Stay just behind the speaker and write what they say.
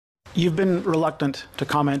You've been reluctant to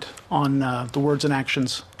comment on the words and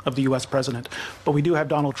actions of the U.S. president, but we do have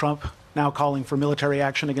Donald Trump now calling for military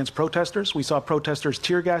action against protesters. We saw protesters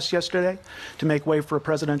tear gas yesterday to make way for a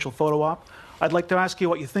presidential photo op. I'd like to ask you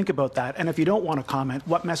what you think about that, and if you don't want to comment,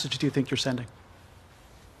 what message do you think you're sending?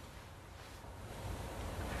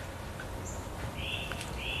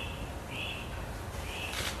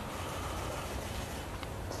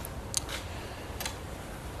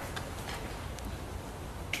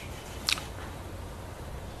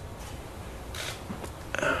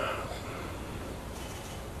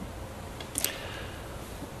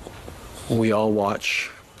 We all watch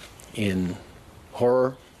in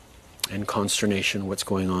horror and consternation what's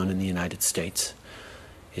going on in the United States.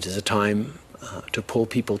 It is a time to pull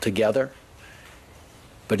people together,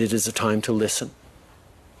 but it is a time to listen.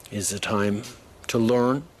 It is a time to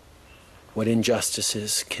learn what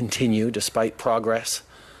injustices continue despite progress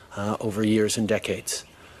over years and decades.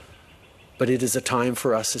 But it is a time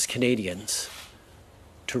for us as Canadians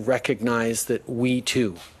to recognize that we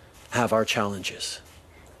too have our challenges,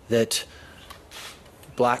 that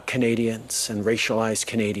Black Canadians and racialized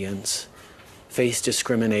Canadians face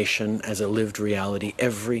discrimination as a lived reality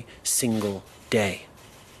every single day.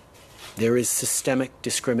 There is systemic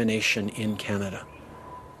discrimination in Canada,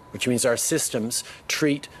 which means our systems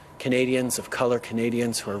treat Canadians of color,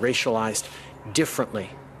 Canadians who are racialized, differently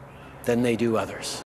than they do others.